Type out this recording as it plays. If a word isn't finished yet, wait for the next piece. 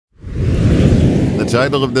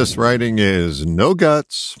title of this writing is No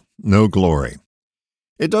Guts, No Glory.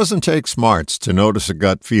 It doesn't take smarts to notice a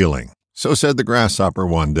gut feeling, so said the grasshopper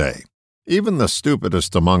one day. Even the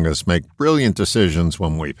stupidest among us make brilliant decisions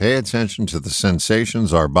when we pay attention to the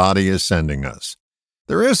sensations our body is sending us.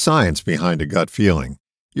 There is science behind a gut feeling.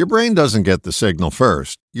 Your brain doesn't get the signal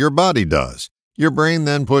first, your body does. Your brain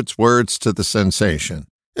then puts words to the sensation.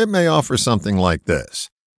 It may offer something like this: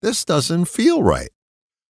 "This doesn't feel right."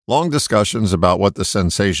 Long discussions about what the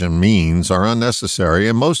sensation means are unnecessary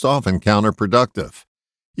and most often counterproductive.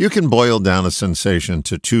 You can boil down a sensation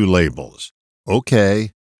to two labels: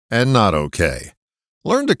 okay and not okay.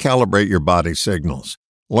 Learn to calibrate your body signals.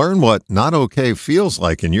 Learn what not okay feels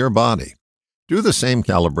like in your body. Do the same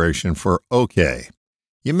calibration for okay.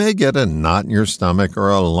 You may get a knot in your stomach or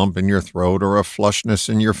a lump in your throat or a flushness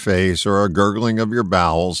in your face or a gurgling of your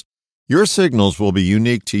bowels. Your signals will be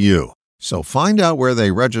unique to you, so find out where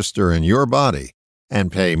they register in your body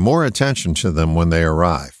and pay more attention to them when they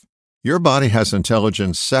arrive. Your body has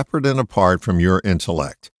intelligence separate and apart from your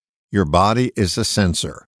intellect. Your body is a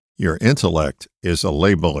sensor. Your intellect is a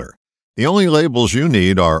labeler. The only labels you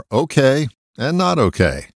need are okay and not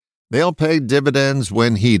okay. They'll pay dividends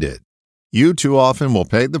when heeded. You too often will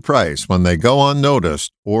pay the price when they go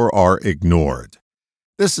unnoticed or are ignored.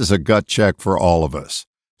 This is a gut check for all of us.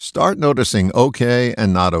 Start noticing okay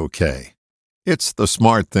and not okay. It's the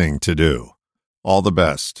smart thing to do. All the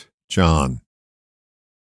best, John.